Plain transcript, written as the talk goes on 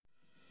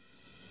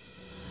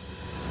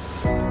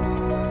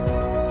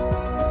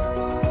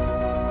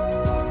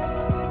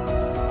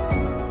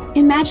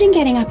Imagine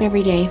getting up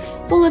every day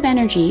full of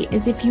energy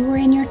as if you were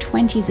in your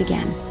 20s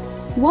again.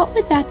 What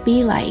would that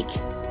be like?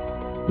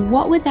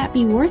 What would that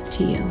be worth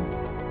to you?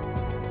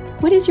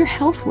 What is your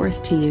health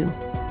worth to you?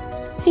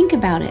 Think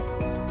about it.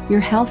 Your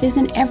health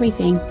isn't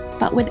everything,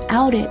 but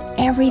without it,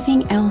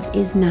 everything else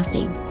is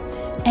nothing.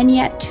 And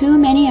yet too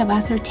many of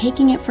us are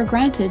taking it for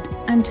granted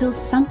until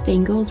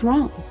something goes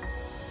wrong.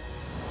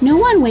 No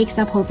one wakes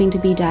up hoping to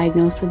be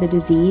diagnosed with a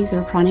disease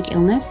or chronic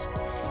illness,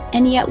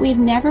 and yet we've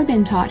never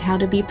been taught how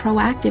to be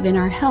proactive in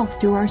our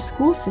health through our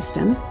school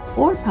system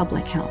or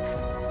public health.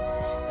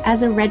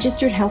 As a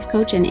registered health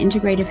coach and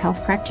integrative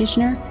health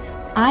practitioner,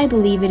 I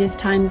believe it is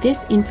time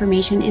this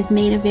information is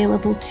made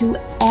available to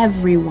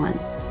everyone.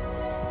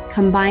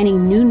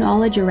 Combining new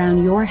knowledge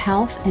around your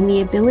health and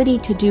the ability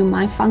to do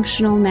my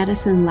functional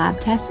medicine lab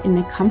tests in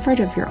the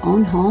comfort of your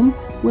own home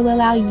will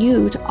allow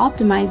you to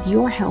optimize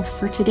your health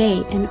for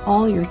today and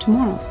all your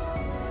tomorrows.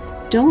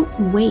 Don't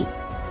wait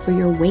for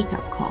your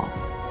wake-up call.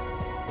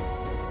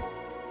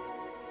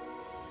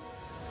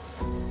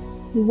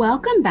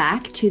 Welcome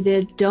back to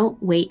the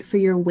Don't Wait for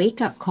Your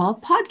Wake-Up Call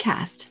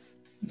podcast.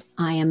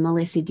 I am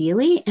Melissa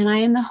Deely, and I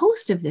am the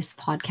host of this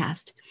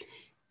podcast.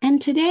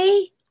 And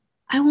today,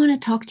 I want to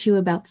talk to you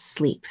about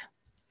sleep.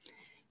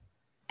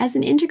 As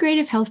an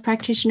integrative health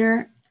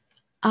practitioner,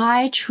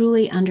 I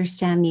truly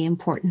understand the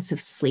importance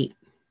of sleep.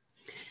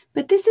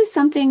 But this is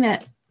something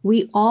that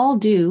we all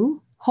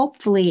do,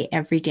 hopefully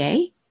every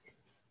day.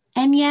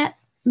 And yet,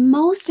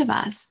 most of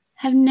us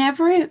have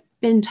never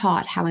been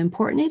taught how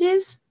important it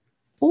is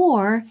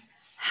or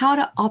how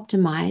to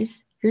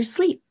optimize your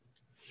sleep.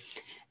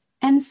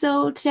 And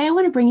so today I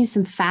want to bring you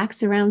some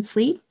facts around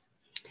sleep.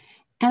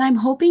 And I'm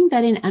hoping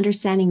that in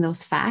understanding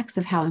those facts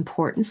of how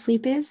important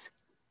sleep is,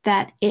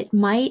 that it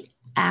might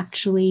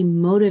actually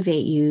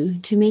motivate you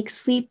to make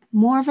sleep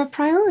more of a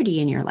priority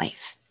in your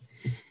life.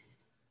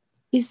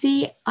 You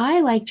see,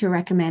 I like to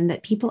recommend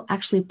that people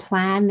actually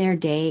plan their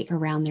day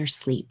around their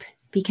sleep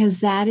because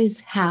that is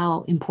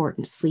how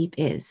important sleep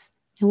is.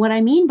 And what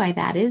I mean by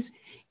that is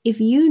if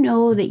you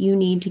know that you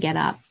need to get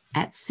up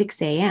at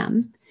 6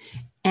 a.m.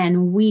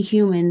 and we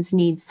humans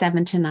need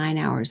 7 to 9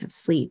 hours of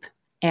sleep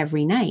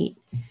every night,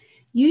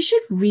 you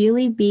should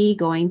really be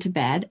going to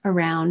bed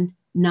around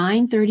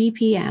 9:30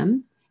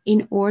 p.m.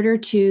 in order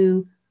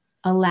to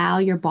allow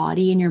your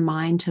body and your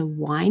mind to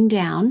wind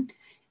down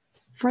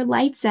for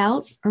lights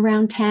out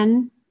around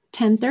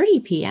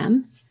 10:30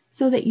 p.m.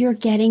 so that you're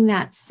getting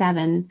that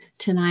 7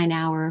 to 9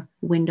 hour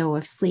window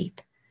of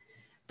sleep.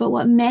 But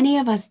what many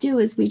of us do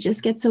is we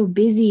just get so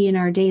busy in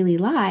our daily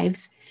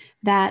lives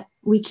that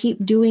we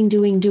keep doing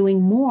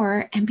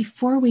more. And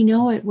before we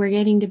know it, we're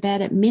getting to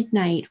bed at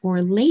midnight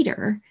or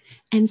later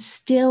and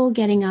still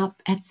getting up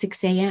at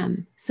 6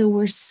 a.m. So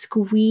we're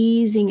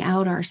squeezing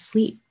out our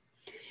sleep.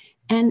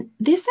 And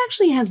this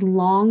actually has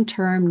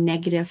long-term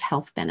negative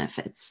health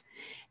benefits.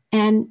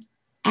 And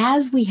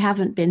as we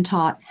haven't been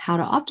taught how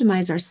to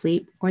optimize our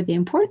sleep or the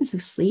importance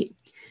of sleep,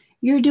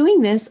 you're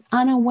doing this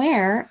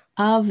unaware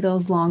of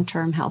those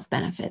long-term health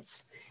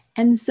benefits.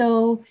 And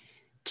so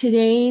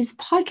today's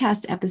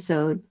podcast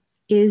episode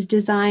is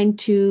designed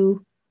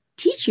to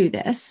teach you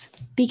this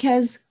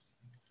because,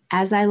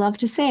 as I love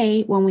to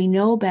say, when we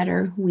know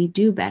better, we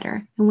do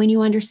better. And when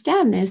you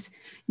understand this,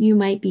 you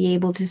might be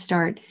able to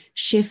start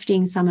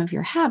shifting some of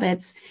your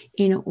habits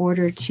in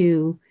order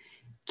to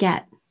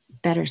get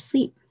better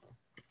sleep.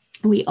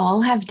 We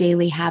all have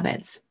daily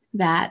habits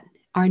that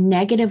are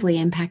negatively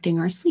impacting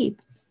our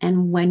sleep.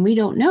 And when we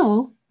don't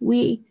know,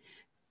 we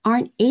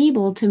aren't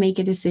able to make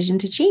a decision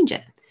to change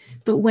it.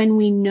 But when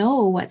we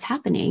know what's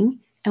happening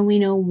and we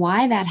know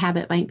why that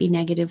habit might be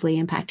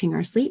negatively impacting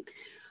our sleep,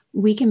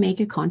 we can make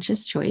a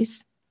conscious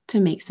choice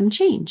to make some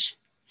change.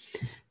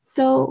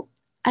 So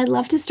I'd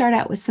love to start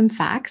out with some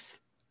facts.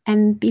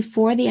 And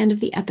before the end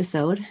of the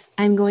episode,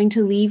 I'm going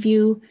to leave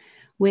you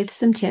with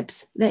some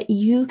tips that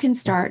you can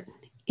start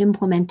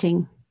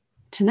implementing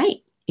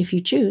tonight if you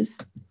choose.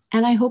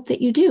 And I hope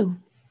that you do.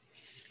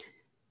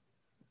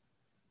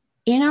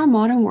 In our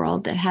modern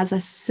world that has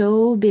us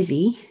so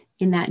busy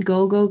in that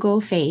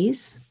go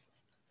phase,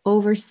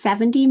 over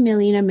 70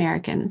 million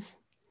Americans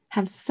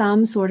have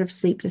some sort of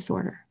sleep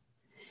disorder.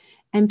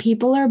 And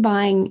people are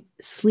buying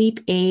sleep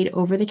aid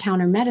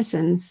over-the-counter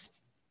medicines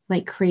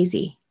like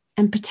crazy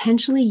and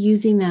potentially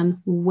using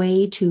them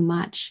way too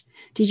much.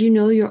 Did you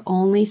know you're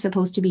only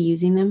supposed to be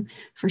using them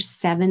for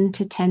 7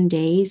 to 10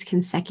 days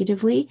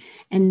consecutively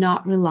and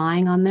not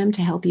relying on them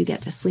to help you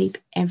get to sleep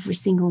every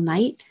single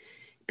night?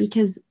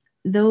 Because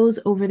those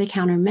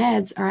over-the-counter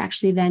meds are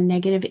actually then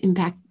negatively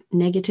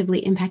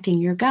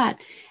impacting your gut.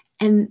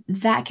 And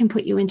that can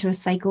put you into a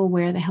cycle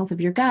where the health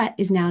of your gut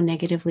is now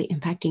negatively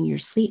impacting your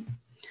sleep.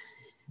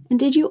 And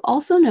did you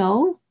also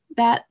know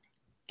that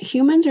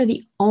humans are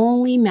the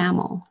only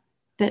mammal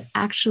that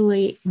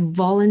actually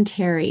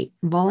voluntarily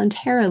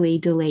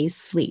delays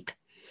sleep?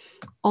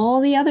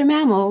 All the other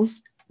mammals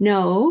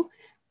know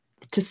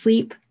to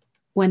sleep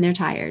when they're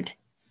tired,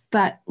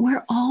 but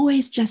we're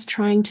always just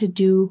trying to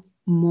do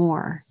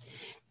more.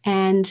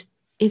 And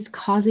it's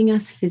causing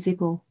us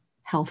physical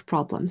health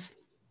problems.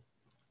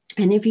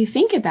 And if you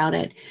think about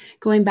it,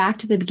 going back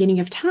to the beginning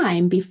of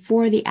time,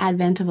 before the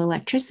advent of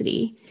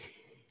electricity,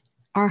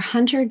 our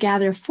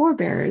hunter-gatherer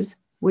forebears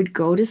would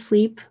go to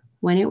sleep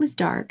when it was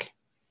dark,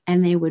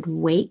 and they would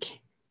wake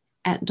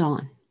at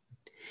dawn.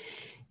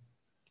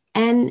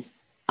 And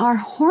our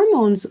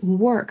hormones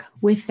work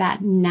with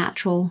that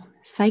natural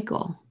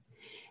cycle.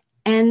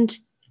 And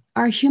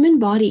our human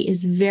body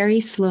is very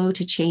slow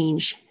to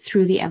change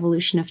through the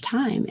evolution of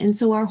time. And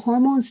so our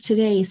hormones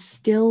today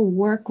still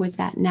work with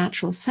that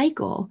natural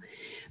cycle,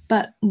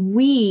 but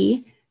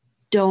we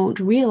don't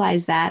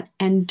realize that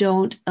and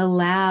don't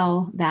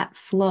allow that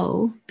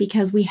flow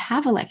because we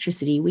have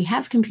electricity, we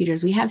have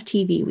computers, we have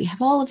TV, we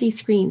have all of these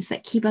screens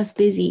that keep us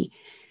busy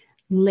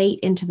late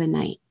into the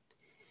night.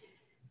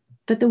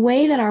 But the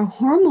way that our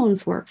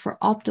hormones work for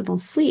optimal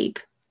sleep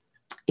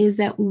is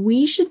that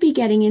we should be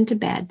getting into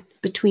bed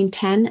between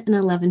 10 and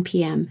 11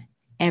 p.m.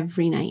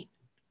 every night.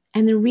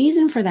 And the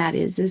reason for that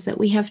is that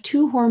we have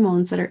two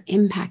hormones that are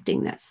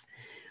impacting this.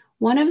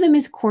 One of them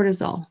is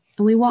cortisol,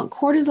 and we want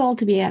cortisol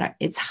to be at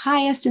its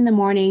highest in the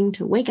morning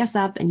to wake us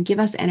up and give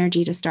us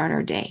energy to start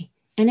our day.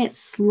 And it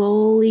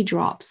slowly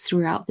drops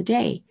throughout the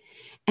day.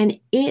 And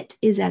it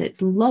is at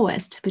its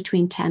lowest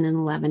between 10 and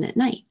 11 at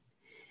night.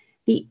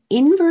 The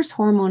inverse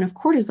hormone of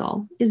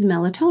cortisol is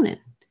melatonin.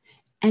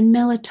 And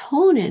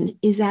melatonin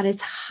is at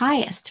its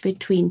highest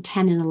between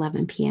 10 and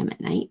 11 p.m.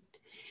 at night.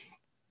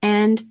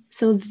 And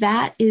so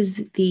that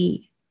is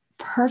the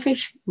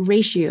perfect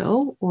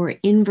ratio or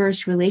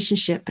inverse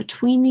relationship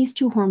between these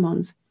two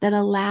hormones that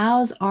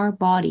allows our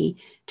body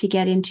to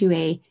get into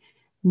a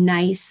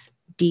nice,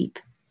 deep,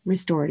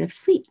 restorative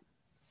sleep.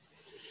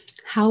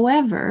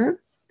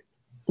 However,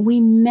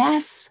 we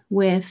mess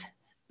with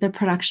the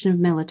production of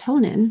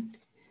melatonin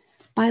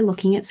by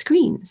looking at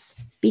screens,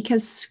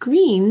 because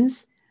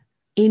screens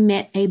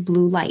emit a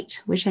blue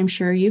light, which I'm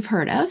sure you've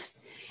heard of.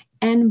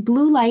 And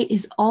blue light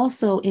is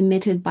also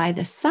emitted by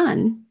the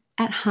sun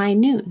at high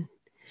noon.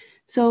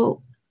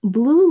 So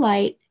blue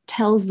light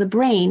tells the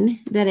brain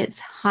that it's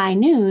high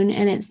noon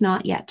and it's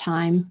not yet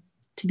time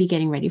to be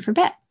getting ready for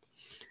bed.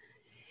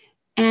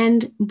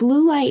 And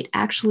blue light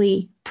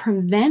actually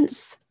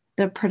prevents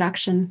the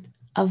production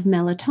of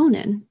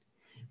melatonin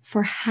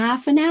for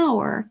half an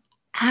hour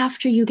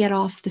after you get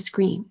off the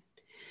screen.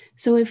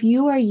 So if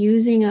you are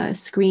using a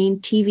screen,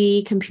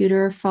 TV,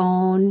 computer,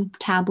 phone,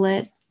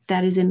 tablet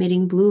that is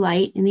emitting blue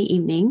light in the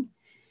evening,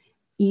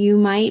 you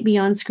might be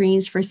on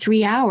screens for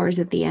 3 hours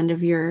at the end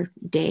of your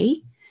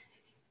day.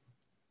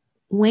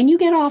 When you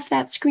get off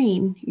that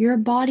screen, your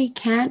body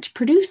can't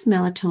produce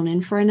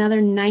melatonin for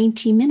another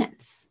 90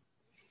 minutes.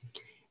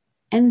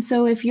 And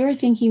so if you're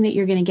thinking that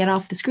you're going to get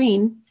off the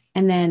screen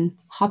and then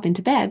hop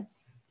into bed,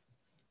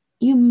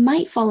 you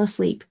might fall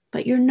asleep,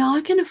 but you're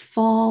not going to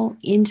fall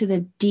into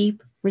the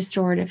deep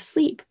restorative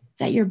sleep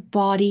that your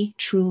body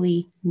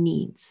truly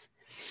needs.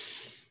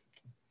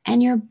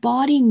 And your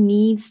body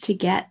needs to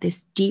get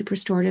this deep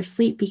restorative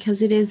sleep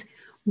because it is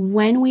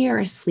when we are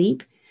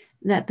asleep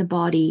that the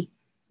body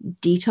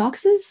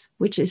detoxes,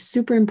 which is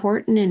super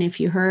important. And if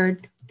you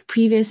heard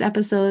previous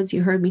episodes,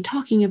 you heard me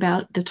talking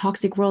about the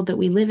toxic world that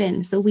we live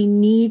in. So we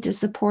need to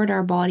support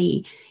our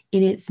body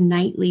in its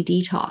nightly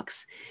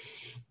detox.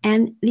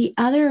 And the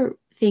other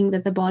thing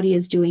that the body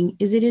is doing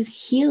is it is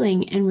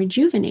healing and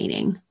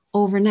rejuvenating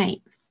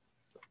overnight.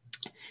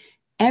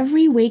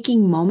 Every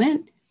waking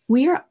moment,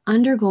 we are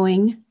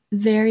undergoing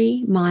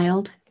very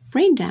mild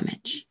brain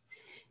damage.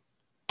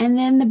 And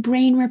then the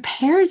brain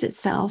repairs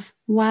itself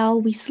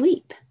while we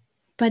sleep.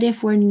 But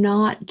if we're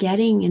not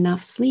getting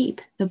enough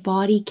sleep, the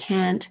body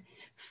can't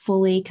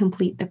fully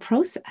complete the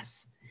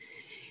process.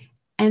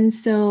 And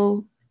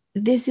so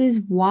this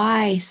is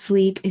why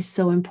sleep is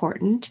so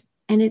important.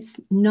 And it's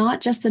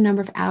not just the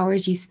number of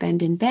hours you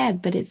spend in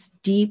bed, but it's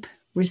deep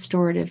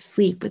restorative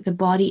sleep with the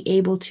body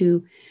able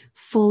to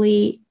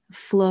fully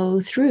flow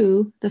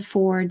through the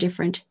 4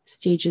 different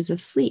stages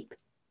of sleep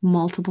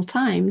multiple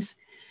times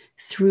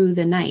through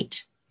the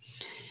night.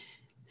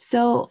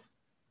 So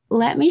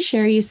let me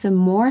share you some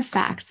more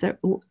facts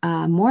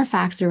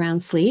around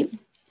sleep.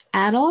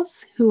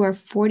 Adults who are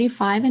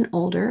 45 and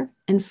older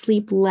and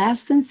sleep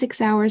less than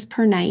 6 hours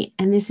per night,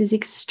 and this is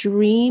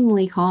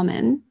extremely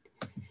common,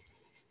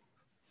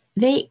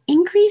 they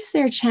increase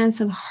their chance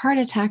of heart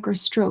attack or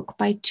stroke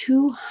by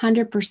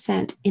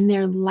 200% in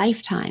their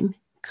lifetime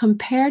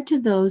compared to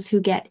those who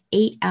get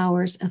 8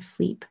 hours of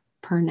sleep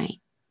per night.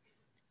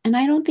 And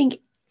I don't think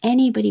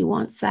anybody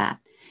wants that.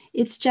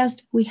 It's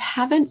just we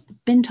haven't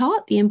been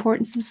taught the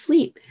importance of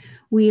sleep.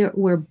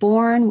 We're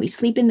born, we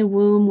sleep in the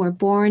womb, we're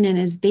born, and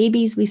as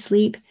babies we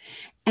sleep.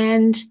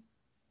 And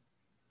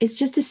it's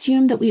just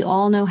assumed that we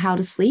all know how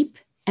to sleep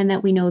and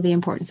that we know the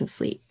importance of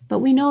sleep. But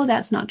we know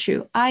that's not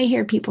true. I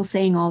hear people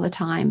saying all the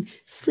time,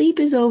 sleep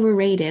is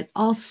overrated.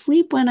 I'll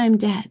sleep when I'm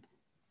dead.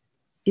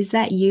 Is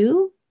that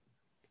you?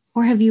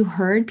 Or have you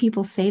heard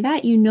people say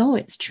that? You know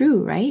it's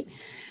true, right?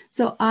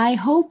 So I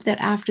hope that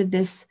after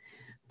this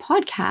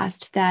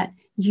podcast that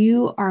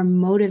you are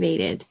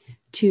motivated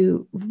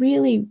to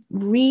really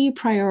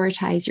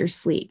reprioritize your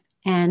sleep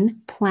and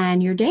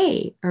plan your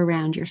day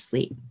around your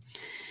sleep.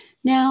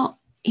 Now,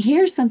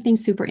 here's something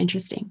super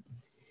interesting.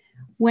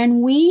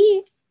 When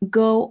we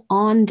go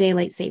on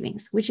daylight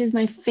savings, which is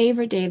my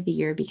favorite day of the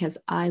year because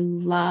I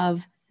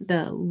love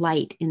the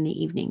light in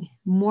the evening,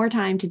 more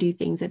time to do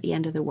things at the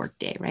end of the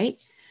workday, right?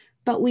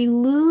 But we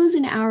lose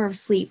an hour of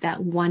sleep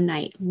that one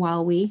night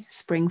while we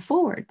spring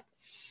forward.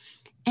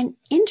 And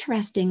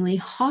interestingly,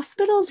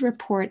 hospitals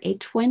report a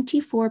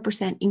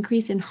 24%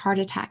 increase in heart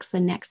attacks the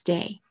next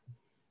day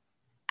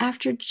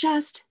after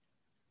just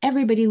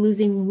everybody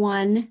losing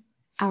 1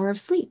 hour of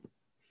sleep.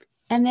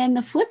 And then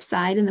the flip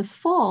side, in the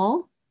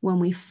fall, when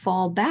we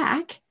fall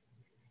back,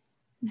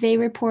 they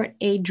report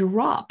a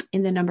drop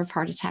in the number of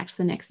heart attacks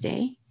the next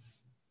day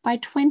by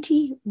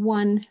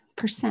 21%.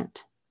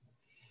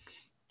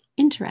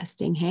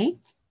 Interesting, hey?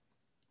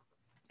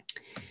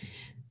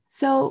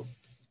 So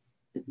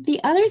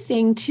the other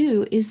thing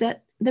too is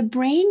that the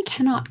brain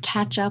cannot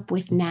catch up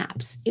with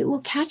naps. It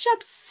will catch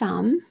up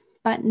some,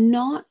 but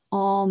not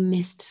all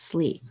missed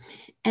sleep.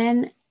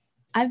 And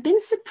I've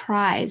been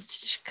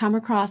surprised to come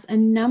across a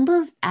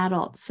number of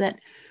adults that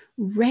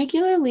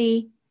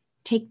regularly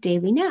take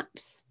daily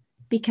naps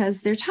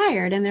because they're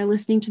tired and they're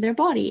listening to their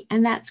body.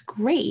 And that's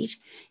great,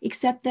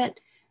 except that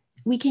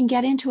we can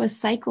get into a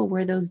cycle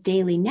where those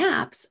daily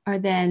naps are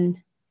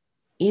then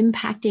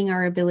impacting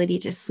our ability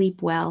to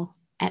sleep well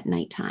at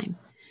nighttime.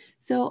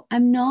 So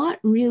I'm not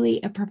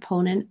really a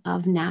proponent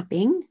of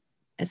napping,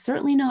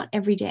 certainly not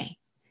every day.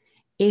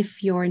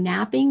 If you're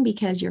napping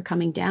because you're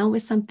coming down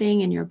with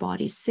something and your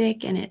body's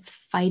sick and it's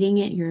fighting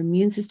it, your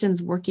immune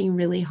system's working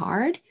really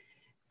hard,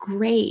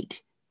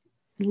 great.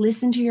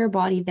 Listen to your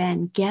body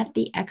then. Get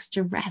the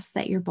extra rest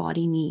that your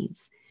body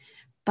needs.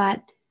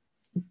 But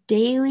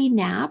daily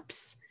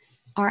naps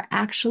are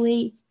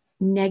actually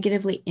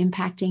negatively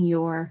impacting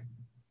your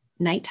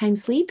nighttime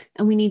sleep,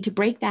 and we need to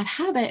break that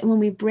habit. And when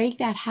we break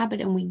that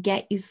habit and we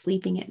get you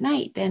sleeping at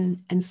night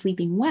then and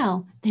sleeping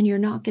well, then you're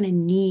not going to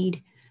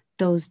need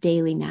those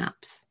daily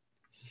naps.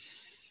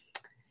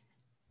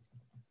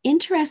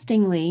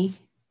 Interestingly,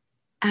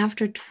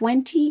 after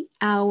 20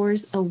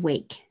 hours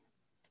awake,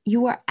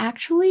 you are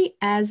actually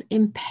as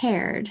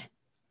impaired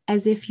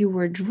as if you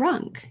were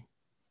drunk,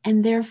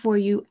 and therefore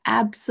you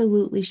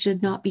absolutely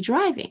should not be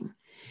driving.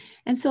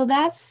 And so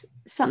that's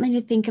something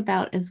to think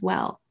about as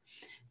well.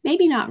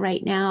 Maybe not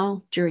right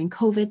now during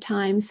COVID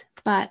times,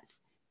 but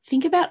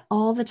think about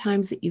all the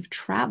times that you've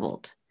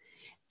traveled.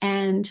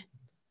 And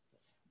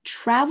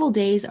travel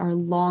days are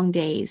long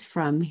days,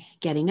 from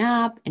getting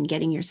up and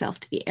getting yourself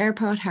to the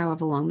airport,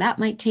 however long that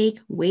might take,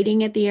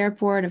 waiting at the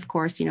airport, of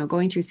course,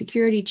 going through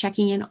security,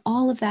 checking in,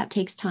 all of that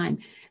takes time.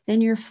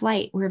 Then your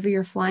flight, wherever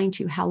you're flying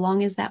to, how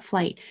long is that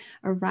flight?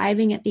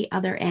 Arriving at the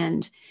other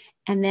end,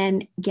 and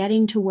then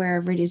getting to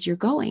wherever it is you're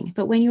going.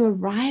 But when you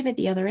arrive at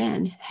the other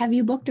end, have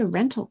you booked a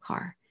rental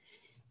car?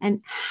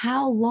 And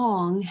how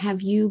long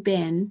have you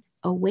been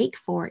awake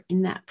for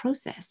in that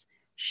process?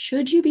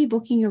 Should you be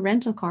booking a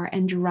rental car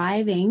and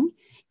driving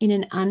in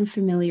an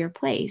unfamiliar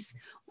place?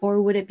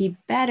 Or would it be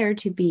better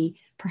to be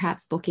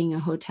perhaps booking a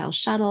hotel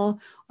shuttle,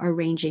 or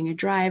arranging a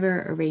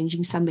driver,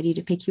 arranging somebody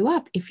to pick you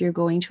up if you're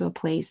going to a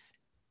place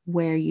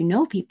where you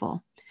know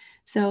people?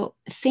 So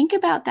think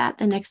about that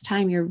the next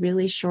time you're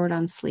really short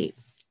on sleep.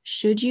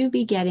 Should you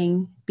be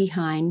getting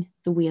behind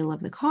the wheel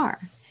of the car?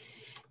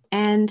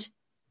 And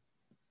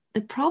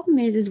the problem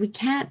is we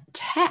can't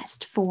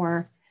test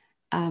for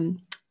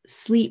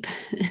sleep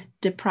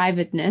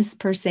deprivedness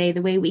per se,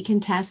 the way we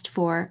can test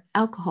for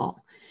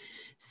alcohol.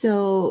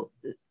 So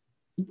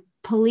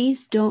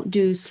police don't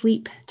do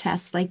sleep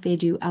tests like they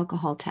do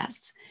alcohol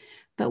tests.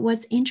 But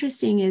what's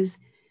interesting is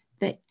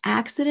that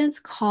accidents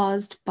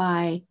caused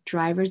by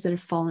drivers that have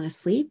fallen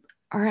asleep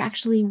are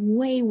actually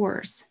way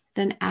worse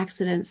than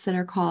accidents that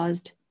are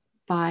caused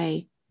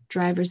by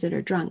drivers that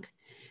are drunk.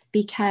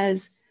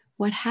 Because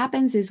what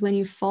happens is when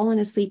you've fallen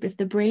asleep, if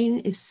the brain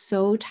is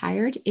so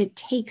tired, it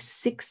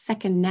takes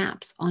 6-second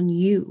naps on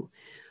you.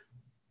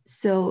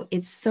 So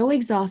it's so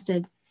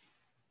exhausted,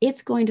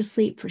 it's going to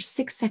sleep for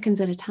 6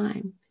 seconds at a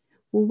time.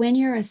 Well, when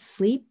you're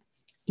asleep,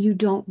 you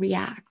don't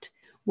react.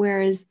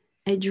 Whereas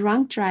a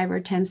drunk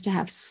driver tends to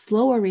have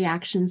slower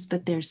reactions,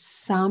 but there's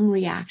some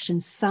reaction,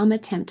 some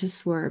attempt to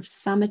swerve,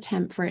 some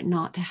attempt for it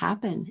not to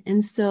happen.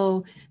 And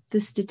so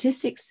the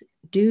statistics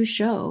do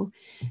show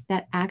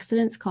that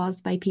accidents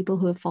caused by people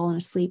who have fallen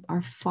asleep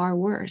are far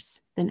worse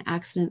than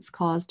accidents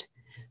caused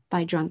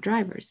by drunk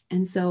drivers.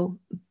 And so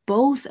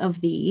both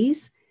of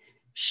these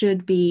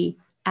should be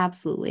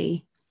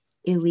absolutely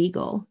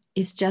illegal.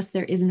 It's just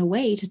there isn't a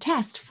way to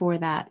test for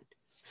that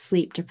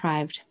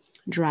sleep-deprived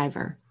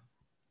driver.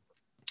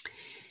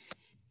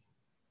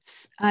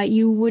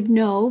 You would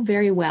know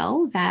very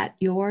well that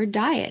your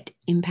diet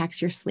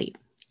impacts your sleep.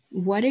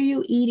 What are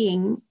you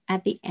eating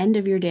at the end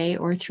of your day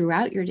or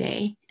throughout your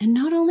day? And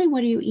not only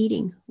what are you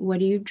eating,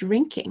 what are you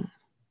drinking?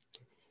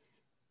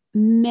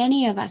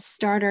 Many of us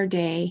start our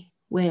day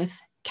with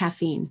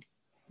caffeine.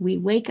 We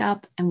wake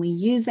up and we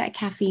use that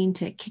caffeine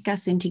to kick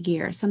us into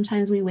gear.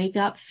 Sometimes we wake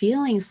up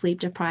feeling sleep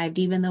deprived,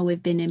 even though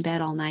we've been in bed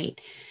all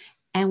night.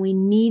 And we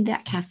need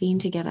that caffeine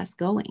to get us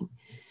going.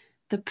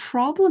 The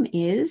problem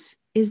is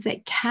is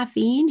that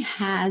caffeine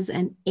has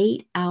an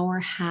 8-hour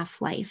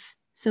half-life.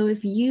 So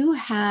if you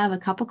have a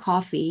cup of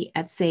coffee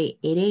at, say,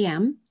 8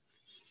 a.m.,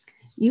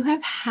 you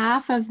have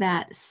half of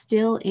that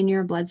still in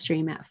your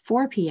bloodstream at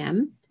 4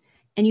 p.m.,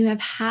 and you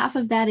have half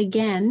of that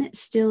again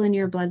still in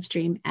your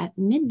bloodstream at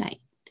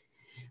midnight.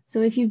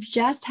 So if you've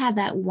just had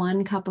that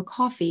one cup of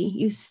coffee,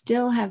 you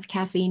still have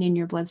caffeine in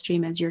your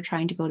bloodstream as you're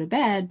trying to go to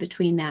bed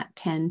between that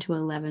 10 to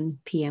 11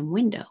 p.m.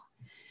 window.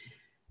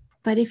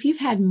 But if you've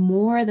had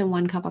more than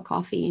one cup of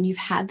coffee and you've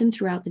had them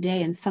throughout the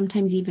day and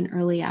sometimes even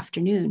early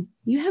afternoon,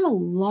 you have a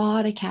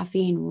lot of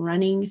caffeine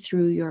running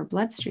through your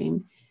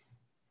bloodstream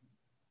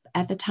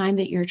at the time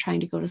that you're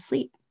trying to go to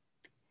sleep.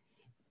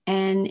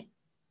 And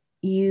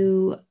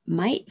you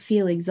might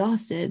feel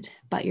exhausted,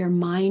 but your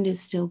mind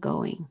is still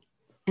going.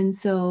 And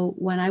so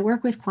when I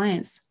work with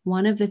clients,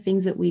 one of the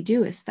things that we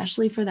do,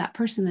 especially for that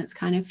person that's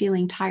kind of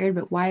feeling tired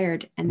but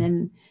wired, and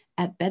then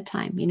at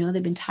bedtime,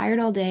 they've been tired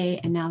all day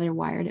and now they're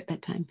wired at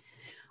bedtime.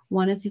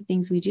 One of the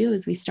things we do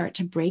is we start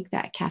to break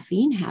that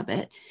caffeine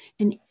habit.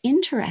 And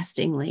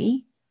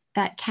interestingly,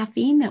 that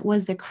caffeine that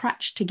was the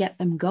crutch to get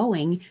them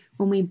going,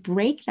 when we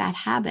break that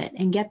habit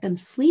and get them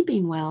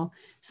sleeping well,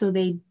 so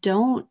they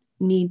don't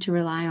need to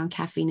rely on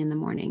caffeine in the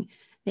morning,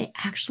 they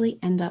actually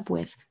end up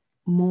with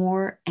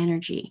more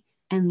energy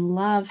and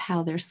love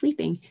how they're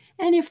sleeping.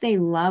 And if they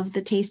love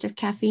the taste of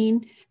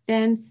caffeine,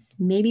 then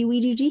maybe we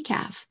do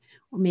decaf,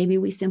 or maybe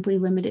we simply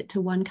limit it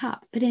to 1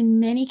 cup. But in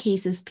many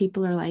cases,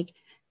 people are like,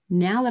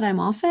 now that I'm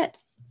off it,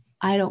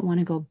 I don't want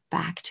to go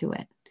back to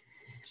it.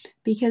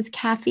 Because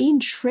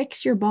caffeine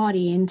tricks your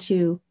body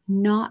into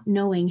not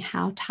knowing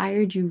how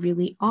tired you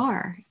really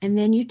are. And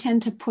then you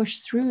tend to push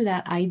through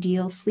that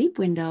ideal sleep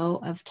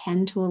window of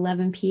 10 to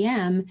 11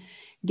 p.m.,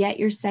 get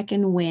your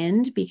second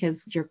wind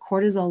because your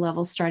cortisol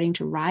level's starting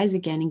to rise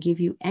again and give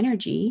you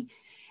energy.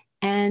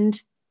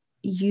 And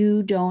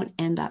you don't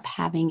end up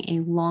having a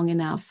long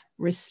enough,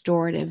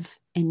 restorative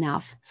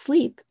enough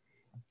sleep.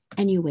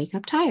 And you wake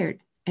up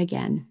tired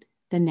again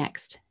the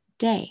next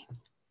day.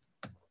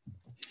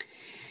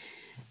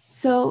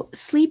 So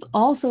sleep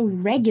also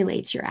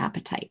regulates your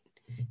appetite,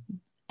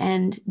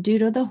 and due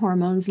to the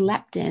hormones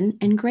leptin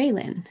and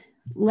ghrelin.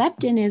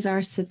 Leptin is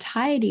our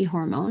satiety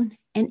hormone,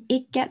 and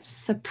it gets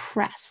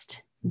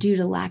suppressed due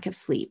to lack of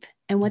sleep.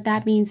 And what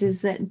that means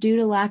is that due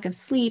to lack of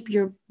sleep,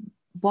 your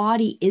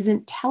body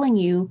isn't telling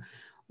you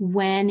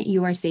when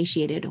you are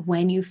satiated,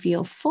 when you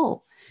feel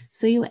full.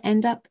 So you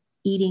end up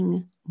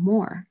eating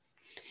more.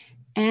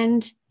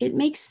 And it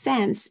makes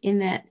sense in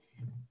that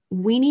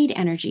we need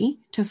energy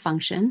to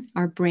function.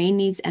 Our brain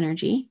needs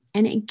energy,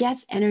 and it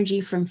gets energy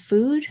from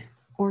food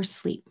or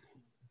sleep.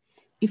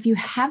 If you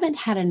haven't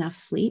had enough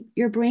sleep,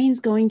 your brain's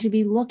going to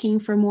be looking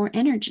for more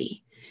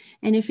energy.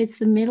 And if it's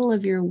the middle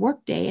of your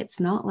workday, it's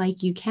not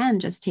like you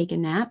can just take a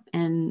nap.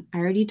 And I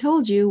already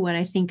told you what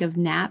I think of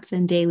naps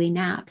and daily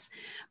naps,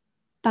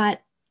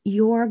 but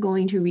you're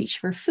going to reach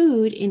for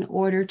food in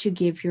order to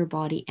give your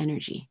body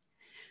energy.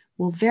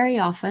 Well, very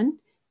often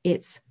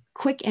it's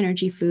quick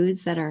energy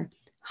foods that are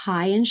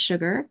high in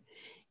sugar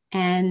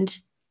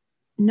and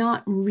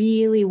not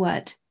really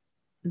what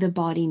the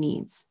body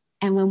needs.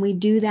 And when we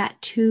do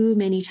that too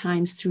many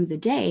times through the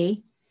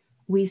day,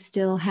 we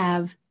still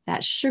have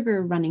that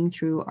sugar running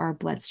through our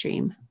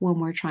bloodstream when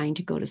we're trying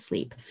to go to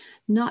sleep.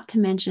 Not to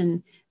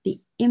mention the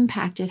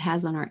impact it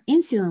has on our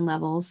insulin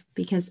levels,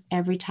 because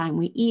every time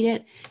we eat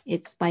it,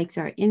 it spikes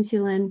our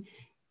insulin.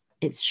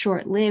 It's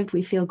short-lived.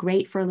 We feel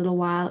great for a little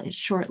while. It's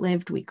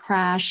short-lived. We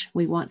crash.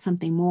 We want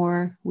something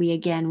more. We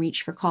again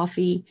reach for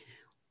coffee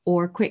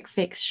or quick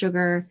fix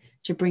sugar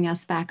to bring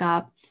us back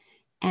up.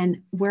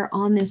 And we're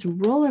on this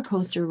roller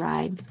coaster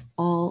ride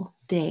all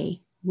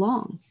day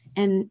long.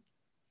 And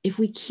if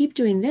we keep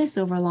doing this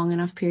over a long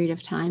enough period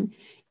of time,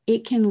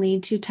 it can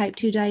lead to type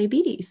 2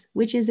 diabetes,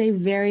 which is a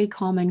very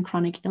common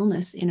chronic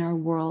illness in our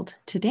world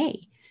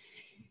today.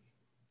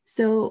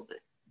 So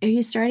are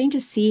you starting to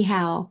see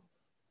how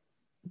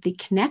the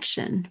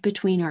connection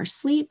between our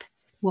sleep,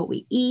 what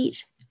we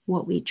eat,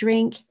 what we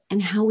drink,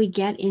 and how we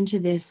get into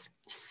this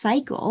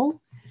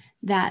cycle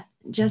that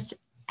just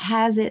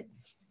has it,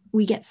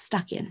 we get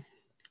stuck in?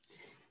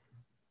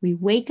 We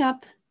wake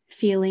up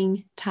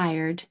feeling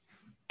tired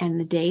and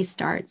the day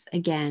starts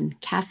again.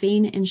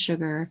 Caffeine and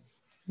sugar.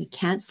 We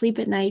can't sleep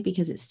at night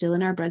because it's still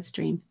in our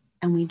bloodstream,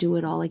 and we do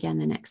it all again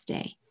the next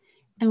day.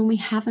 And when we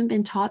haven't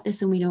been taught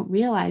this and we don't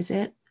realize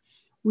it,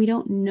 we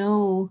don't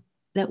know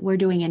that we're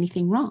doing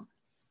anything wrong.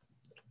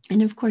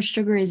 And of course,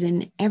 sugar is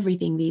in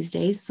everything these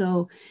days.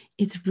 So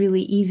it's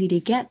really easy to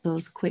get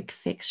those quick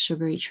fix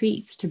sugary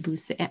treats to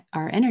boost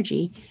our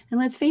energy. And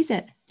let's face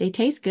it, they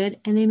taste good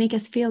and they make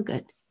us feel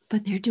good,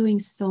 but they're doing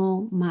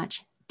so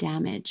much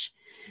damage.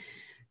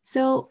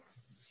 So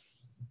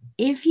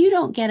if you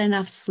don't get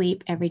enough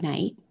sleep every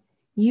night,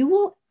 you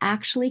will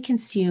actually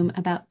consume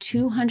about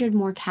 200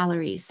 more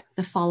calories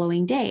the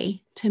following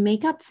day to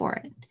make up for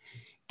it.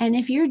 And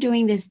if you're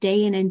doing this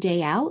day in and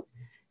day out,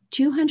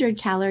 200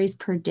 calories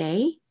per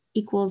day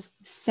equals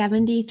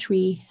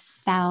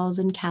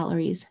 73,000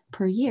 calories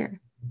per year.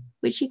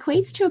 which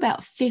equates to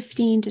about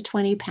 15 to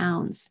 20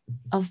 pounds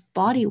of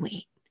body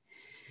weight.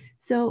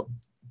 So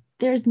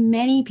there's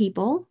many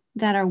people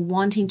that are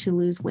wanting to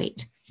lose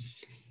weight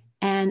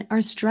and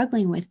are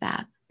struggling with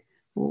that.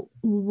 Well,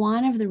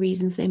 one of the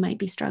reasons they might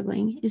be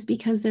struggling is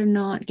because they're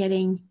not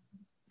getting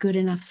good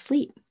enough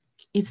sleep.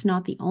 It's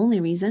not the only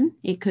reason.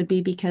 It could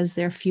be because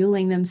they're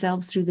fueling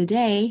themselves through the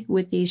day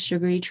with these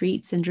sugary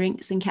treats and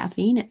drinks and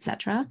caffeine,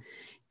 etc.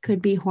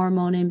 Could be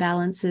hormone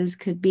imbalances,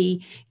 could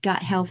be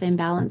gut health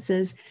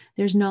imbalances.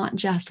 There's not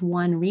just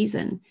one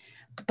reason.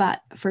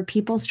 But for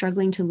people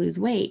struggling to lose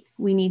weight,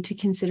 we need to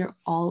consider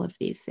all of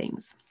these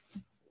things.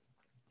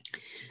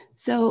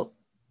 So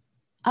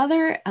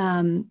other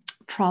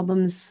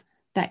problems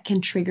that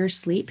can trigger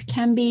sleep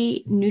can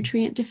be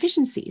nutrient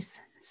deficiencies.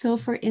 So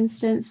for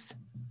instance,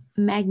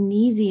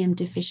 magnesium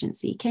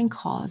deficiency can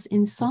cause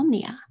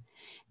insomnia.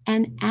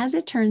 And as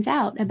it turns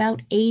out,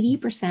 about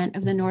 80%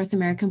 of the North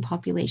American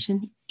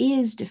population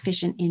is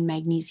deficient in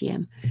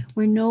magnesium.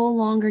 We're no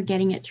longer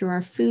getting it through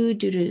our food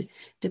due to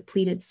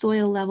depleted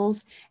soil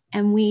levels,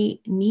 and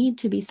we need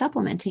to be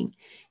supplementing.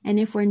 And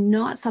if we're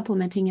not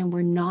supplementing and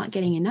we're not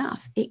getting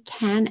enough, it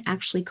can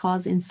actually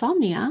cause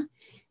insomnia.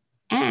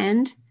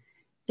 And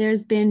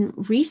there's been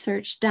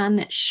research done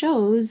that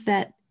shows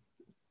that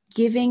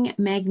giving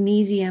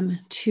magnesium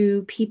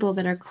to people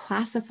that are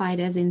classified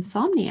as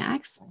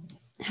insomniacs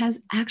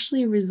has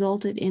actually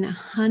resulted in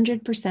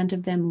 100%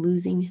 of them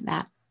losing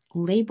that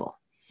label.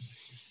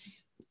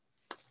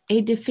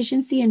 A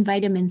deficiency in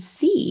vitamin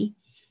C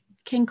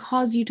can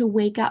cause you to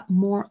wake up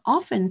more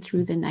often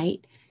through the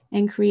night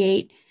and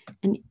create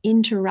an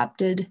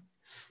interrupted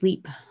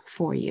sleep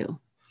for you.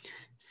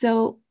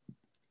 So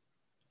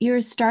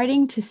you're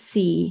starting to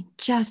see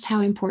just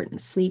how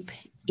important sleep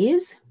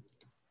is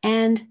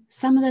and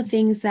some of the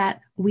things that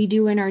we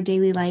do in our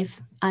daily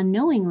life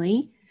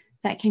unknowingly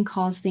that can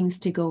cause things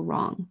to go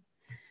wrong.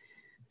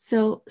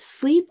 So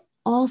sleep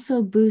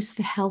also boosts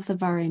the health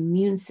of our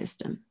immune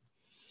system.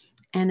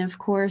 And of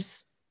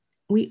course,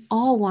 we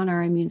all want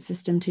our immune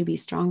system to be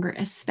stronger,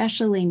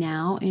 especially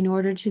now in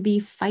order to be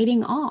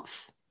fighting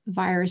off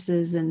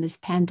viruses and this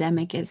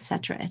pandemic, et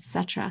cetera, et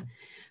cetera.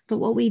 But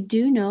what we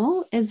do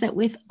know is that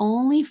with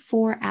only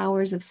 4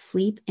 hours of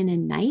sleep in a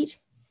night,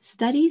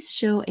 studies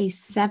show a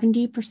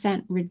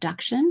 70%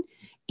 reduction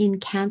in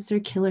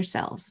cancer killer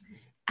cells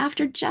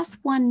after just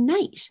one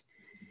night.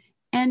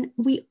 And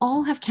we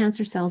all have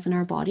cancer cells in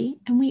our body,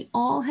 and we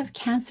all have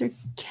cancer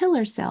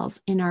killer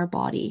cells in our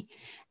body.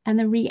 And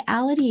the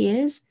reality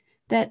is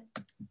that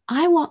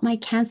I want my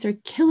cancer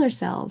killer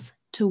cells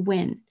to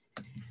win.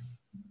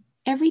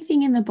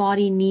 Everything in the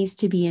body needs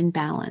to be in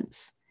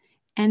balance.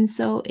 And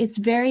so it's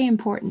very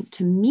important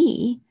to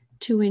me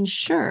to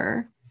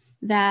ensure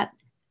that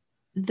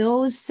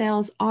those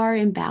cells are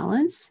in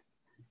balance.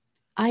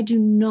 I do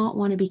not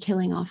want to be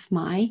killing off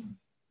my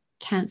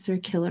cancer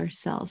killer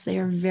cells. They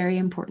are very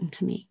important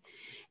to me.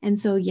 And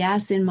so,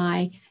 yes, in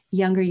my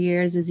younger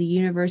years as a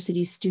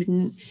university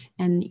student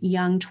and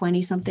young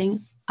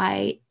 20-something,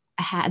 I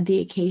had the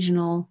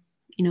occasional,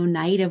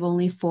 night of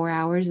only 4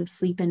 hours of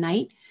sleep a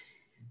night.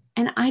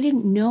 And I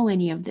didn't know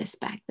any of this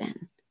back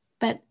then.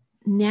 But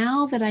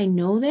now that I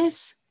know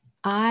this,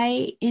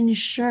 I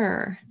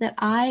ensure that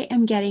I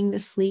am getting the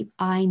sleep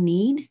I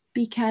need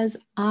because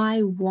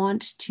I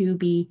want to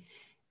be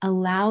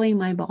allowing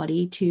my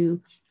body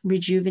to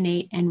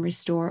rejuvenate and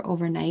restore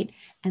overnight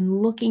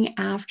and looking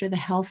after the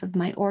health of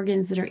my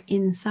organs that are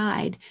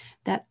inside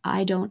that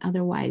I don't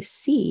otherwise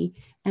see,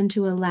 and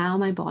to allow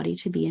my body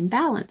to be in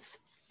balance.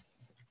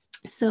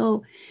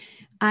 So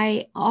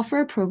I offer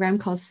a program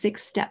called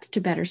 6 Steps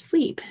to Better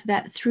Sleep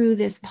that through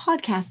this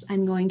podcast,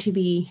 I'm going to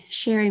be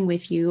sharing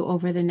with you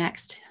over the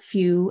next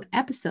few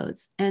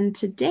episodes. And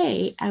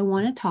today I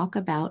want to talk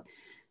about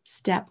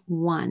step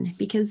 1,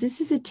 because this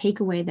is a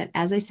takeaway that,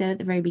 as I said at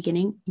the very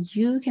beginning,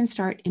 you can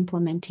start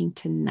implementing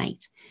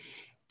tonight.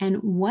 And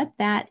what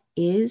that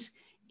is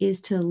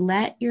to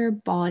let your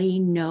body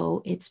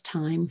know it's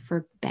time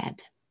for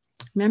bed.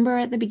 Remember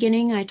at the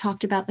beginning, I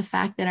talked about the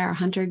fact that our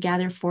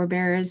hunter-gatherer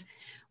forebears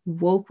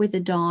woke with the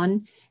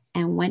dawn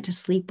and went to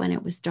sleep when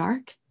it was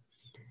dark.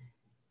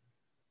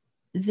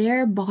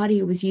 Their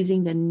body was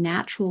using the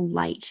natural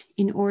light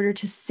in order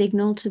to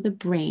signal to the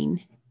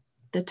brain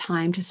the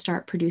time to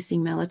start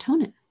producing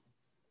melatonin.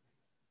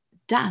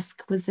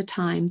 Dusk was the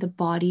time the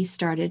body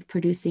started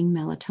producing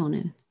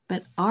melatonin.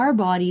 But our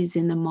bodies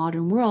in the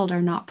modern world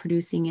are not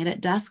producing it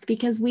at dusk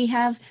because we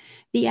have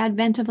the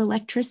advent of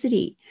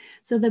electricity.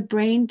 So the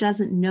brain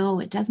doesn't know,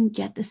 it doesn't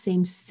get the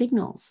same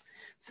signals.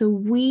 So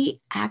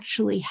we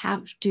actually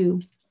have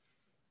to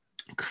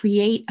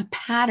create a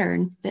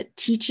pattern that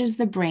teaches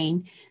the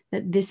brain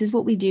that this is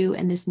what we do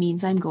and this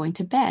means I'm going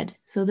to bed,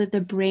 so that the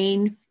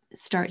brain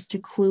starts to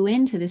clue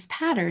into this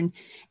pattern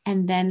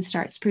and then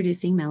starts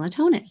producing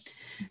melatonin.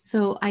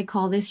 So I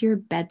call this your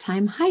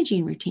bedtime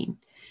hygiene routine.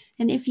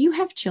 And if you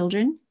have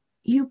children,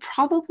 you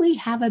probably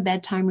have a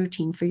bedtime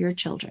routine for your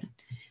children.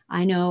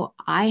 I know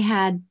I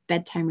had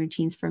bedtime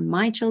routines for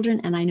my children,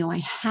 and I know I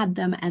had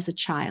them as a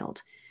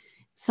child.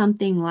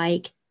 Something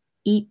like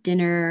eat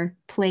dinner,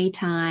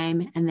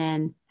 playtime, and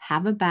then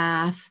have a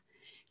bath,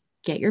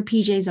 get your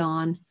PJs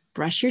on,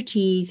 brush your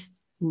teeth,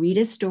 read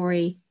a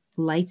story,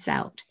 lights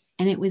out.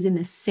 And it was in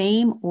the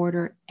same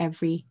order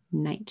every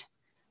night.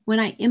 When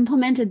I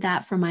implemented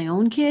that for my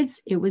own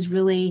kids, it was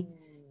really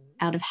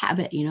out of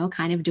habit,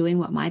 kind of doing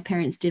what my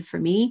parents did for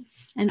me.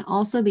 And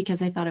also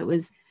because I thought it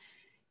was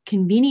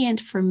convenient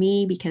for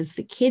me because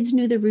the kids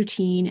knew the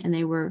routine and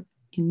they were,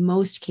 in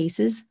most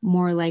cases,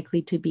 more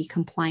likely to be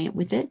compliant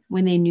with it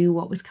when they knew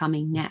what was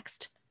coming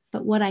next.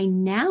 But what I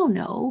now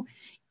know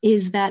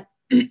is that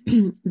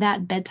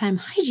that bedtime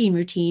hygiene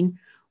routine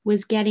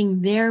was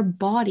getting their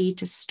body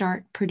to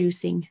start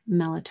producing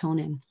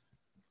melatonin.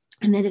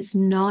 And that it's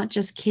not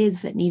just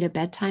kids that need a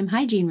bedtime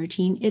hygiene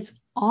routine, it's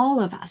all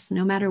of us,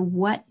 no matter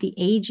what the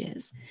age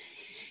is.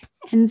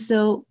 And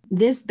so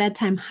this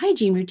bedtime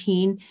hygiene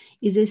routine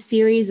is a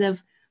series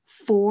of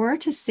 4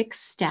 to 6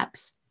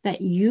 steps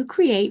that you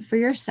create for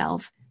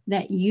yourself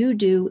that you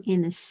do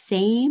in the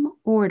same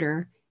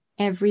order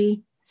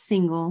every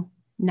single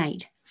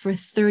night for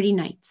 30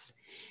 nights.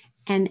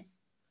 And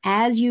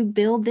as you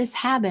build this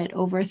habit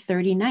over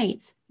 30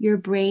 nights, your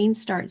brain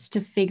starts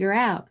to figure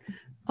out,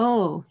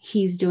 oh,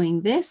 he's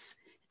doing this,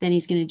 then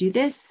he's going to do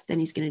this, then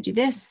he's going to do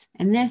this,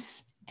 and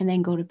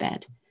then go to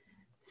bed.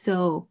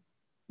 So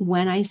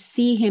when I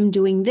see him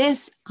doing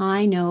this,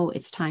 I know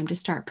it's time to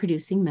start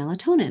producing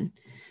melatonin.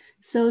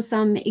 So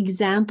some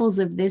examples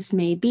of this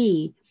may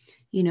be,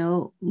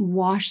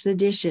 wash the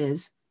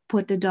dishes,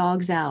 put the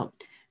dogs out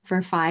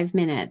for 5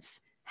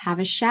 minutes, have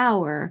a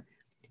shower,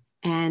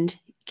 and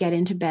get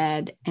into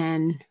bed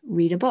and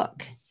read a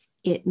book.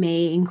 It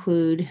may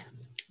include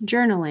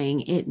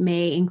journaling. It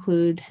may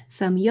include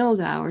some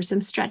yoga or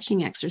some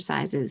stretching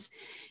exercises.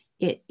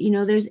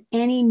 There's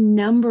any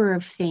number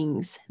of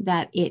things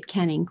that it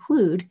can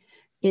include.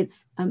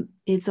 It's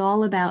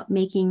all about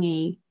making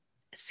a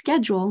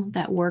schedule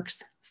that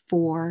works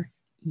for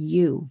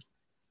you.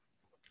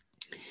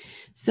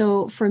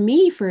 So for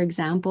me, for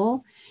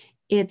example,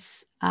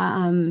 it's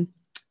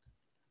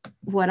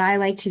what I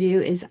like to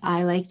do is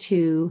I like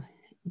to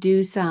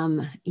do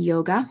some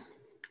yoga,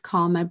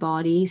 calm my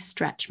body,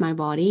 stretch my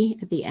body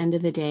at the end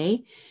of the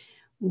day,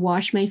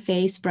 wash my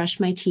face, brush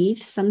my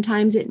teeth.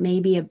 Sometimes it may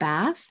be a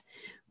bath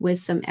with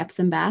some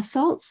Epsom bath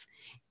salts,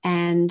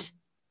 and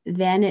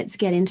then it's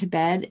get into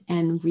bed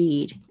and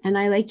read. And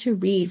I like to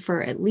read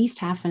for at least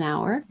half an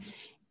hour.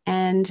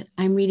 And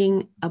I'm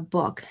reading a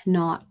book,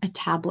 not a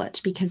tablet,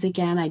 because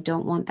again, I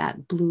don't want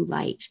that blue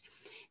light.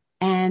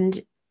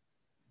 And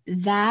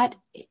that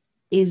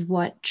is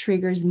what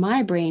triggers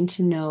my brain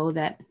to know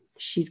that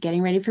she's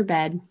getting ready for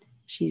bed,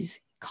 she's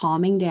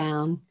calming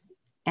down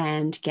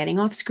and getting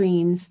off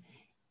screens,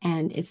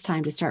 and it's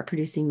time to start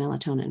producing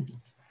melatonin.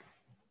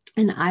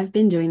 And I've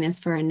been doing this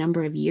for a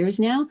number of years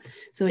now,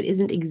 so it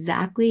isn't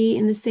exactly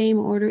in the same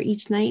order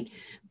each night,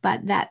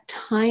 but that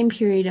time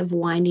period of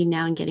winding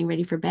down and getting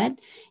ready for bed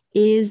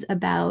is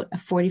about a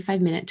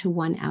 45-minute to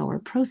 1 hour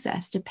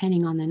process,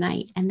 depending on the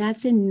night. And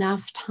that's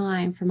enough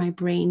time for my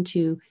brain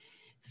to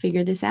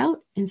figure this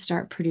out and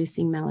start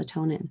producing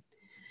melatonin.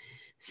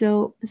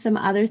 So some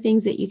other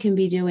things that you can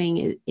be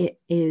doing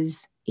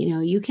is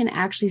you can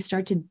actually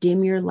start to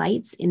dim your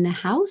lights in the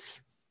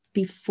house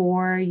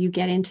before you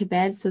get into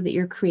bed so that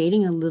you're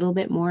creating a little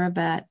bit more of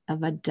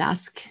a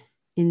dusk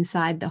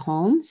inside the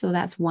home. So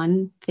that's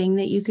one thing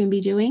that you can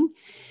be doing.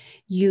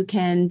 You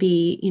can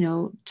be,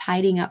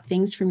 tidying up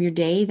things from your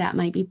day. That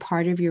might be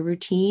part of your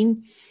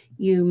routine.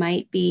 You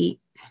might be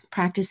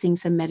practicing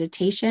some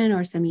meditation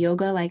or some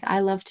yoga like I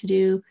love to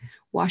do,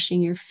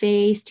 washing your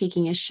face,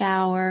 taking a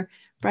shower,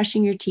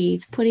 brushing your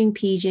teeth, putting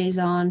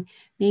PJs on,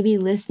 maybe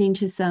listening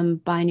to some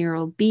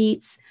binaural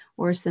beats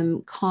or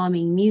some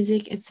calming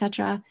music,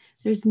 etc.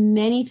 There's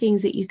many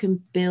things that you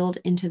can build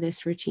into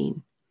this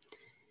routine.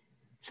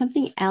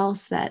 Something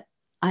else that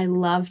I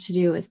love to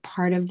do as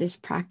part of this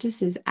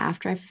practice is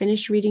after I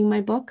finish reading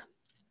my book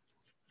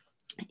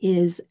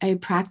is a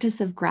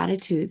practice of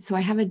gratitude. So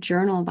I have a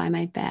journal by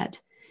my bed,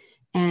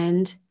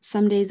 and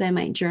some days I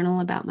might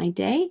journal about my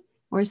day,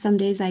 or some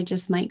days I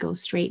just might go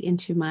straight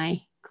into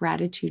my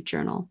gratitude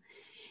journal.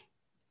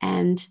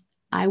 And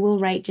I will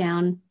write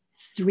down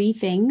 3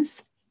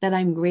 things that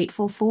I'm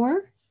grateful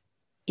for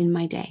in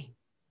my day.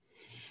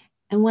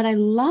 And what I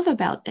love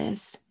about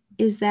this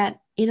is that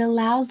it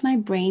allows my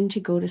brain to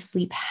go to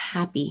sleep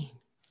happy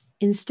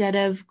instead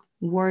of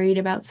worried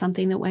about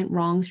something that went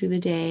wrong through the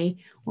day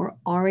or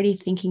already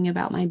thinking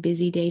about my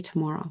busy day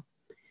tomorrow.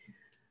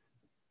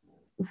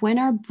 When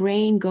our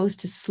brain goes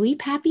to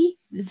sleep happy,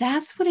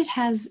 that's what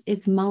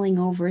it's mulling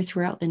over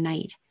throughout the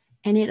night.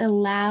 And it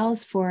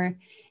allows for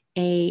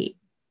a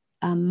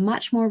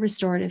much more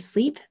restorative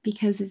sleep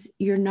because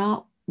you're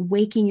not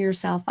waking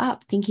yourself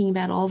up thinking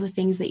about all the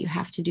things that you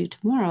have to do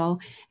tomorrow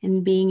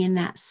and being in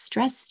that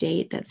stress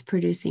state that's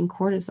producing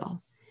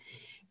cortisol.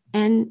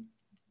 And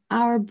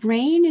our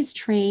brain is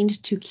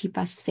trained to keep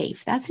us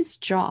safe. That's its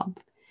job.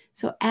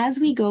 So as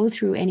we go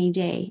through any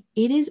day,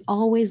 it is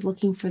always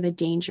looking for the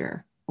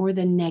danger or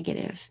the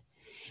negative.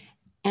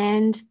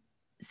 And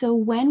So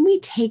when we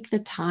take the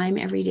time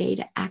every day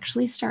to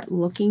actually start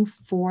looking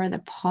for the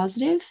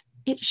positive,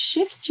 it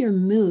shifts your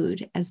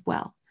mood as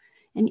well.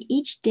 And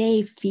each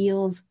day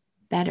feels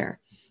better.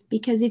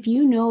 Because if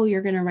you know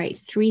you're going to write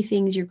 3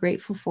 things you're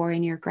grateful for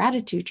in your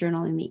gratitude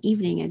journal in the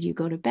evening as you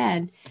go to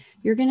bed,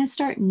 you're going to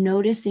start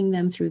noticing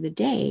them through the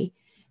day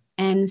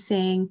and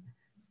saying,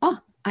 oh,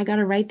 I got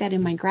to write that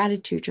in my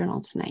gratitude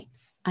journal tonight.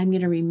 I'm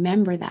going to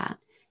remember that.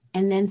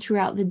 And then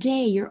throughout the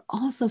day, you're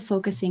also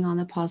focusing on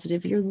the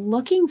positive. You're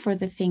looking for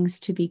the things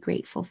to be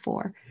grateful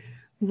for,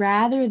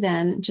 rather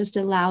than just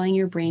allowing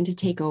your brain to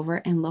take over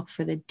and look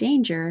for the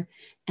danger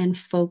and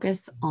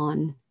focus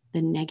on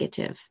the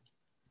negative.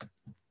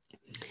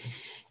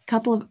 A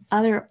couple of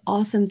other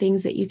awesome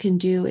things that you can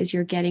do as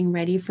you're getting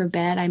ready for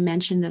bed. I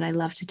mentioned that I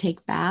love to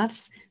take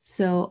baths.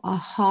 So a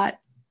hot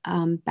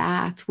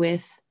bath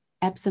with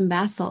Epsom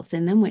bath salts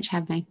in them, which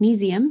have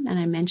magnesium. And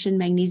I mentioned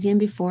magnesium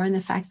before, and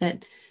the fact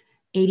that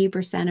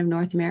 80% of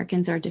North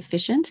Americans are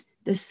deficient.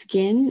 The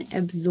skin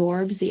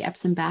absorbs the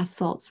Epsom bath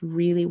salts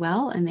really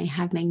well, and they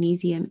have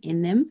magnesium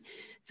in them.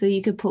 So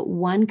you could put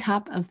 1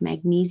 cup of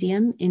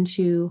magnesium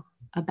into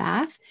a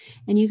bath,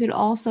 and you could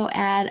also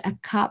add a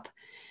cup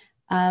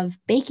of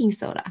baking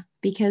soda,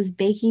 because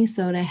baking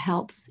soda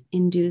helps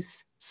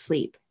induce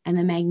sleep, and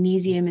the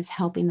magnesium is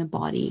helping the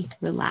body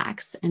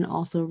relax and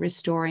also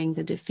restoring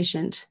the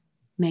deficient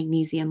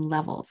magnesium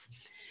levels.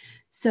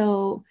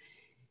 So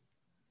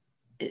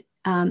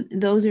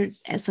those are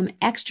some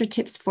extra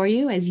tips for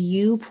you as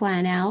you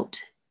plan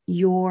out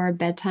your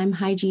bedtime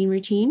hygiene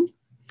routine.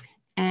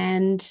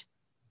 And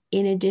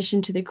in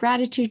addition to the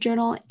gratitude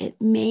journal, it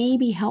may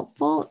be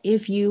helpful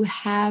if you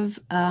have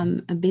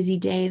a busy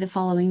day the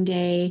following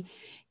day,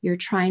 you're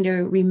trying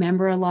to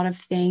remember a lot of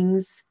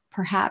things,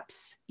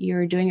 perhaps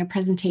you're doing a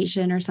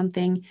presentation or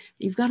something,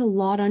 you've got a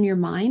lot on your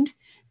mind,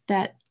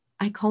 that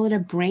I call it a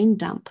brain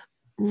dump.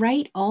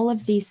 Write all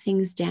of these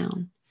things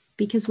down,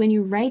 because when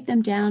you write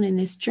them down in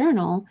this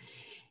journal,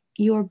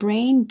 your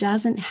brain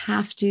doesn't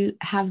have to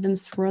have them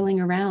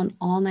swirling around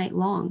all night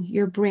long.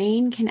 Your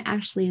brain can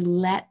actually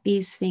let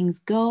these things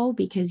go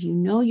because you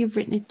know you've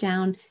written it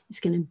down. It's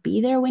going to be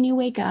there when you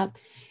wake up.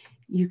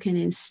 You can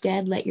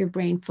instead let your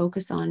brain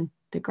focus on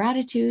the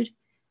gratitude,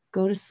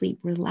 go to sleep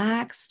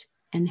relaxed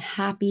and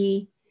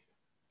happy,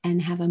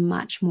 and have a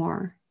much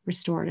more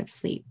restorative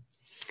sleep.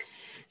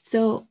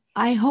 So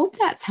I hope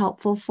that's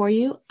helpful for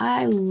you.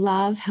 I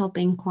love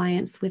helping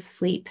clients with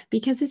sleep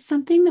because it's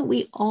something that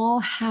we all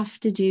have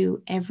to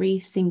do every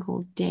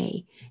single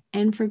day.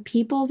 And for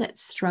people that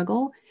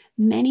struggle,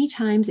 many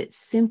times it's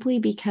simply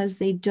because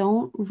they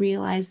don't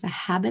realize the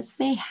habits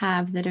they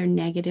have that are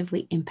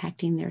negatively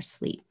impacting their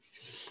sleep.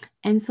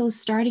 And so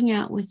starting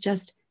out with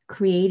just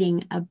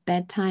creating a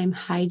bedtime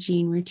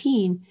hygiene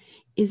routine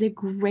is a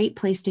great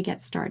place to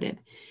get started.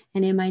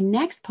 And in my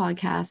next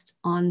podcast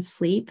on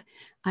sleep,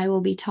 I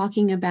will be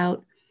talking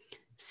about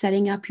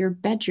setting up your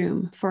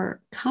bedroom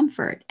for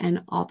comfort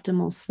and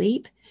optimal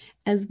sleep,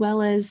 as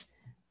well as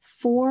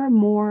 4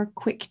 more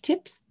quick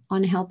tips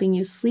on helping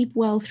you sleep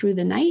well through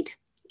the night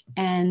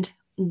and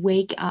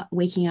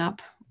waking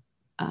up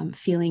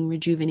feeling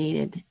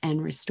rejuvenated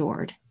and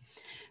restored.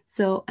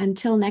 So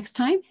until next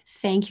time,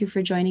 thank you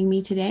for joining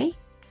me today.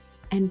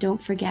 And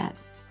don't forget,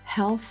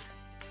 health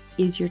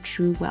is your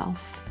true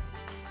wealth.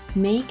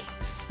 Make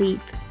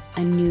sleep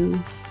a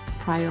new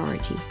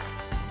priority.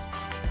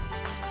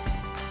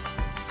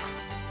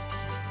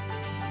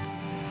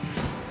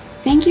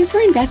 Thank you for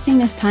investing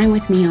this time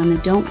with me on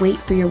the Don't Wait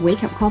for Your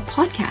Wake Up Call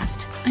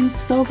podcast. I'm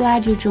so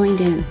glad you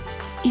joined in.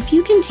 If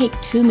you can take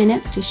 2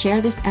 minutes to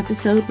share this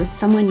episode with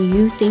someone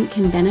you think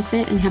can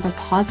benefit and have a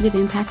positive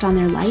impact on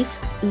their life,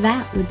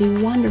 that would be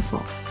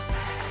wonderful.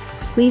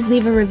 Please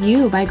leave a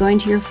review by going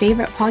to your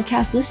favorite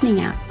podcast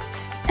listening app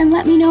and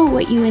let me know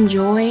what you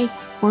enjoy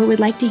or would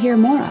like to hear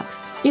more of.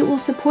 It will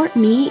support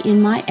me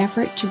in my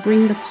effort to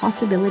bring the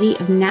possibility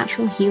of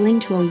natural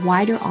healing to a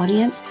wider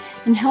audience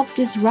and help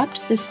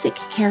disrupt the sick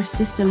care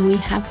system we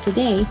have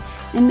today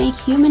and make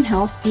human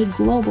health a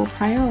global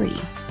priority.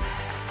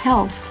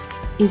 Health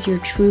is your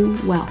true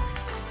wealth.